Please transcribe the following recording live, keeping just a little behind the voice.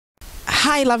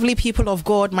Hi, lovely people of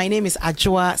God. My name is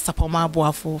Ajua Sapoma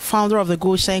Boafo, founder of the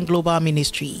Goshen Global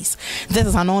Ministries. This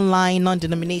is an online,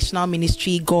 non-denominational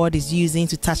ministry God is using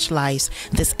to touch lives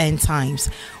this end times.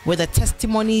 With the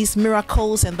testimonies,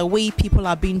 miracles, and the way people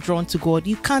are being drawn to God,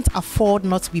 you can't afford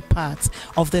not to be part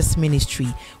of this ministry.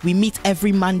 We meet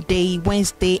every Monday,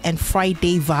 Wednesday, and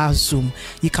Friday via Zoom.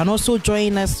 You can also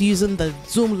join us using the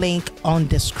Zoom link on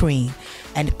the screen.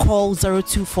 And call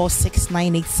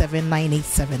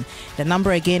 0246987987. The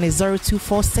number again is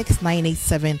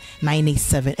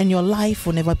 0246987987. And your life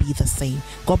will never be the same.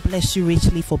 God bless you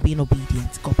richly for being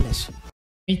obedient. God bless you.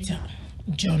 Peter,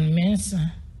 John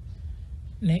Mensah,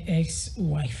 the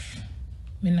ex-wife.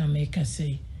 Mina make her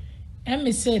say, and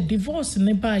me say divorce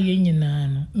ne ba ye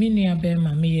no. Mini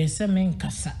abema me yesa men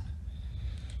kasa.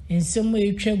 In some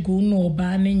way twa go no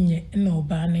oba ne nye na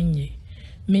oba ne nye.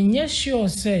 Me nye sure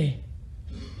say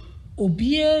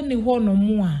obie ni hono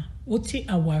mu a woti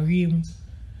awarem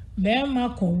be ma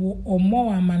ko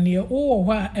omo amane wo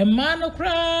ho a ema no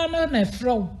kra na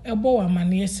frau ebo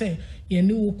amane se ye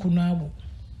ni wo kunu abo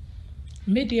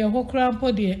me de ho kra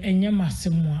po de enye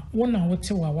masemu a wo na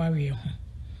wote waware ho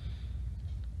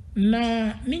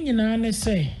na ni nyina ne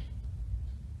se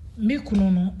me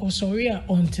kunu no osori a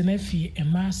ontena fie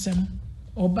ema asem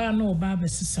oba na oba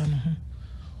besisa no ho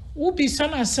wo bi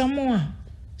sana asem a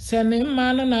Sene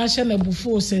mana na asha na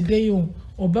bufo sede yo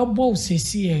obebo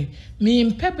sesi mi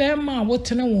mpebe ma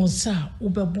wotene wonsa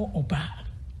obebo oba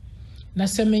na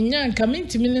se menya nka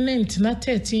mentimi ne ntina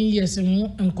 13 years mu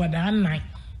nkwada anan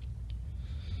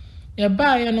e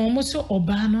ba ye no mo so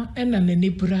oba no na ne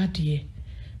brade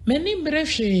meni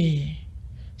brehwe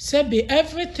sebi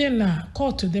everything na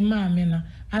call to the mama na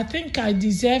I think I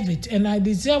deserve it and I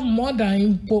deserve more than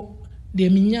impo de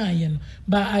minyaye,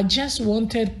 but I just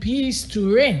wanted peace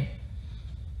to reign.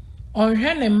 On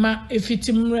Hanema, if it's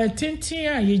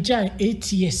mretentia, ye jai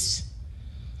 8 years.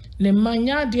 Ne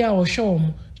manya dia or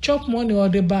shom, chop money or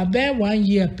the barber 1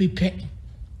 year pipe.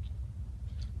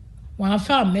 One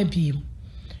farm maybe.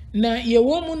 Na ye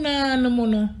womuna no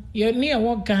mono, ye near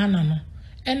what Ghana no,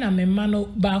 and I'm a mano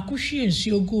bakushi and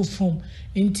so go from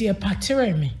into a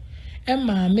patereme.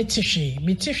 Emma metishe,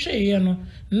 no,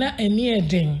 na a near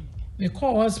ding. Me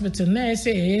call hospital na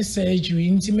say surgery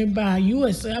inti me ba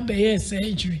US abe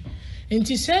surgery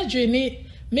inti surgery ni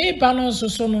me ba no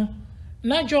so no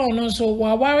na jo no so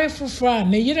wa ware fufura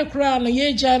na yire kura na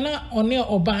ye gya na one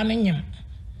oba ne nyam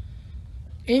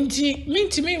inti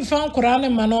minti me mfa nkora ne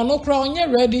ma no kura onye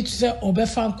ready to say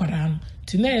obefa nkora no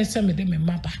ti na yese me de me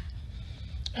maba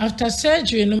after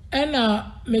surgery no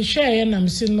na me hwe na me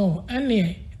si no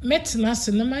ene metna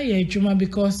se na ma ye adwuma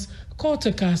because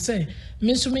Kotaka say,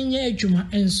 Miss Minya Juma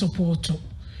and supporto.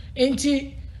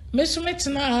 Enti, Miss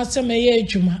Metna has a may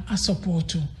Juma a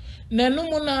supporto.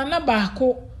 Nanumuna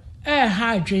nabako,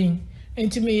 high drink.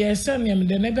 Enti me yes, and yam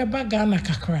the never bagana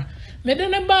kakra.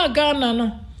 Medana bagana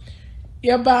no.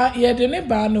 Yaba ye de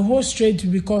neba no whole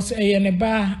straight because a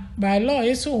neba by law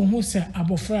is so who say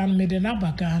abofran medana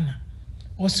bagana.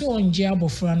 Or so on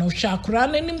Giabofran or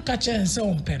Shakran and him catch and so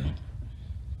on pen.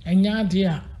 And ya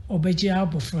dear, obeji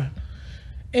abofran.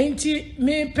 Enti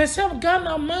me pesa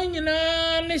Ghana man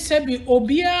nyina ne sebi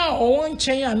obia o won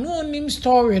chen no nim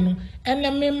story no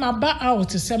ene me maba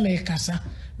out se me kasa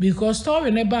because story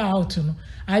ne ba out no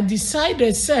I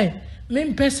decided say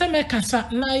me pesa me kasa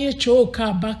na ye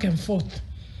choka back and forth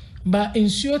but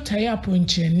ensure tie up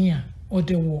onchenia o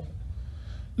de wo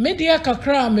media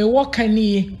kakra me wo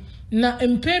kanie na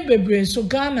empe bebre so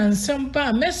Ghana nsem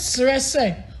ba mesre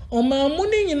se o mamu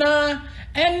ni nyina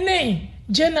ene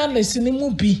journalist ni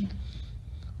mu bi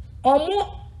omo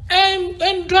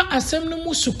endro asem no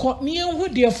mu suko ni enhu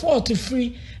de fault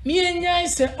free ni enyan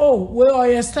say oh we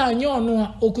oyesta anya ono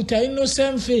a okuta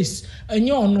innocent face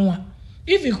anya ono a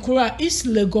if ikura is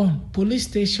Legon police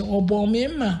station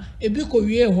obomema ebi ko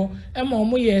wie ho e ma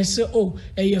omo ye say oh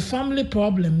e family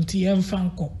problem ti emfa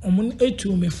nko omo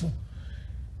etu mefo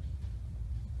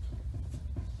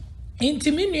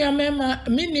intimini mema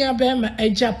minia bema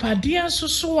ejapadia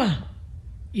soso a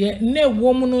ye ne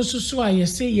woman no susu a ye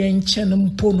say ye nche no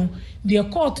mpo no the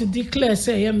court declare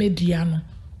say ye media no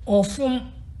ofum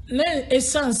na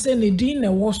esanse ne din na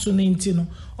woso no nti no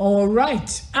all right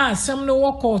some no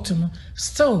work court no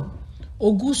still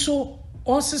oguso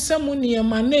osesemu ne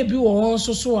ma na bi wo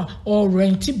so a or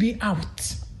rent be out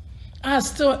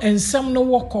still and some no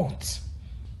work court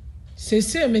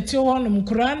say meti ho no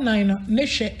mkura nan no ne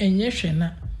hwe enye hwe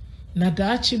na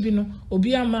daachi bi no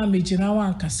obi ama megina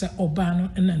wankasa oba no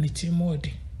na ne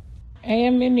timodi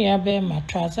menu abe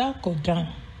matraza ko down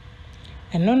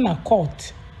eno na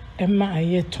court emma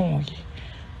ayeton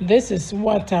This is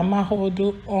what I'm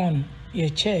holding on ye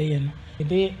chair no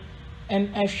de and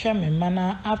ehwe me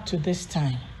mana up to this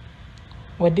time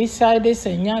we decided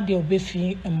say nya de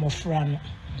obefi mmofra no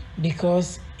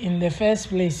because in the first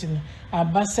place no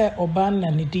abase oba na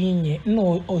ne dinye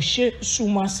no ohye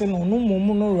sumase no no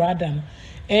mumu no rather no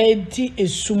edi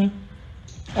esum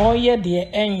oye de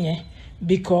enye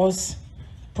because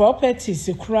properties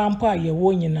krampo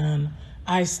ayewo nyina no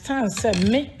I stand say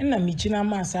me na me gina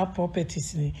masa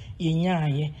properties ni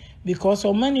yenyaye because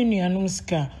o mani nuanum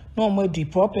ska no mo di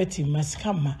property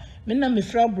maskama me na me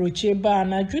fra broche ba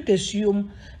na dwudesuom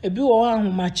ebi wo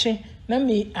ahomache na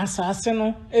me asase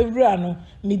no ewura no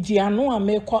me di ano a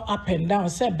me kwa up and down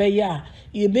say be ya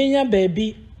ye benya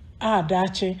baabi a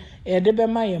daache e de be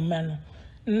ma ye no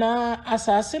na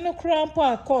asase no krampo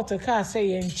a court ka say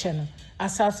ye nche no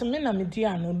asase me na me di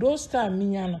ano those time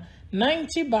minya no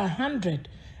 90 by 100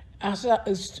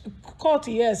 as court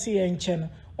yes ye nche no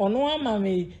ono ama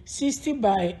me 60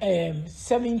 by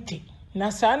 70 na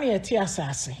sa na yeti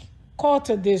asase court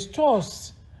the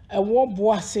stores wo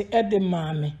boase e de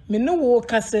maame me no wo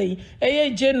kasai eye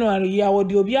January ya wo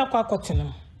de obi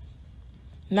akwakotenam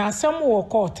na asam wo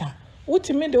court a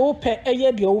utimi de wo pe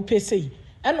eye de wo pe sei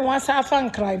ene wasa afa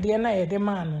nkrai de na ye de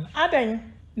maano adan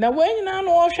na wanyina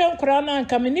no wo hwe nkra na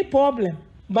nka me ni problem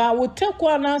ba wo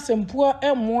tekwa na asempuo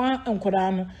emoa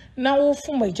nkra no na wo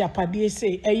fuma japade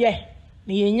sei eye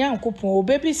na yenya nkopon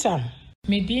obebisa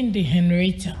medin de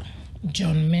Henrietta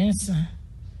John Mensah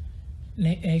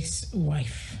ne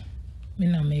ex-wife me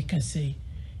na make say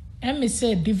me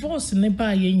say divorce ne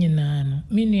ba ye nyina no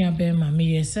me nua be ma me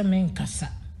yese me nkasa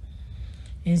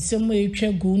ensem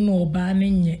etwa gu no oba ne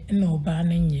nye na oba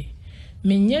ne nye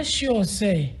me nye sure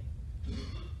say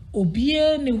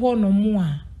obie ne ho no mu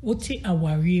a woti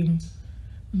awarem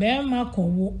be ma ko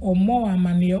wo omo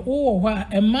amane wo ho a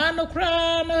ema no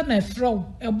kra na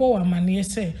fro ebo amane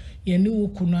say ye ne wo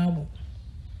kunu abo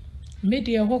me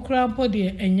de ho kra po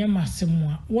de enye masemu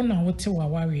a wo na wote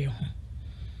waware ho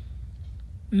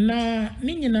na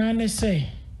ni nyina ne say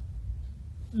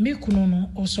me kunu no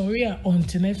osori a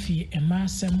ontena fie ema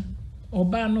asem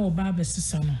oba na oba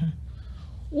besisa no ho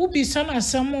wo bi sana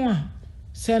asem a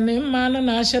se ne ma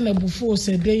na ahye na bufu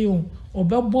osede yo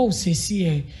obebo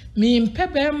osesie me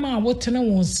mpebe ma wotena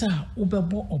won sa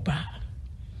obebo oba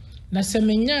na se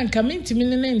menya nka mentimi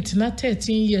ne ntena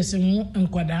 13 years mu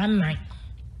nkwada nan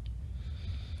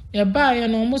ya ba ya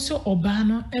no mo so oba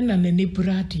no na ne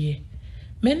brade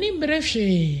many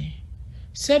brehwe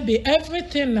Sebi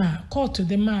everything na call to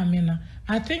the mama na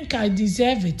I think I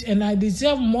deserve it and I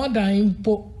deserve more than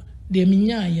impo de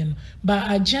minyayen but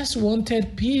I just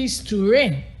wanted peace to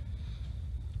reign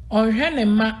on hene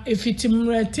ma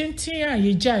efitimre tintin a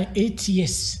yejai 8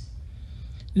 years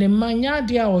ne manya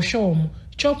dia o show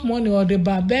chop money or the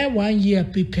babe 1 year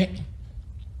pepe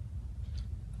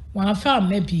wa fa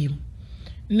maybe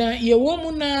na ye wo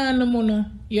mu na no mu no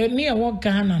ye ne ye wo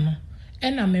Ghana no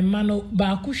ena me ma no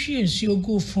ba akuhwe nsuo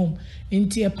go fom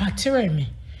nti e patere me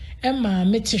e ma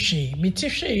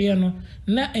metehwe ye no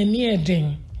na eni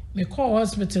eden me call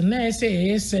hospital na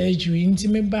say surgery nti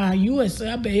me ba US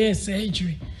abaye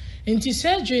surgery nti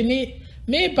surgery ni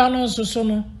me ba no so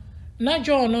no na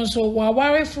jo no so wa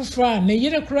ware fufura na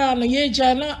yire kura no ye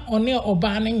gya na one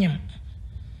oba ne nyam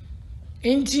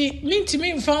nti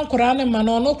mintimi mfa nkora ne ma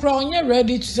no no kura onye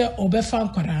ready to say obefa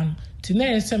nkora no ti na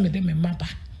yese me de me maba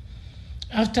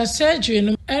after surgery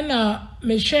no ena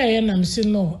me share na msi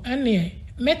no ene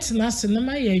metna se na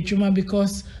ma ye adwuma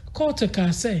because court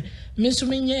ka say me so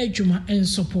me nya adwuma en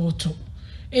support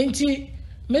enti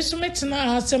me so metna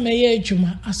ha se me ye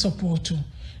adwuma a support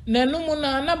na no mu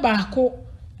na ba ko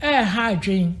ha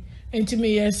adwen enti me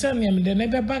ye se me de ne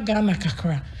be ba Ghana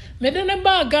kakra me de ne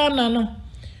ba Ghana no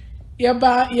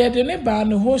ye de ne ba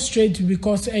no whole straight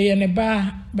because ye ne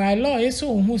ba by law yeso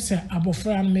hu se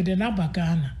abofra me de na ba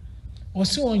Ghana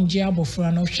oso onje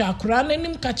abofra no hwa akura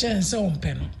nanim ka chense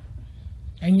ompe no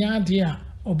enya de a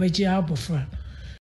obeje abofra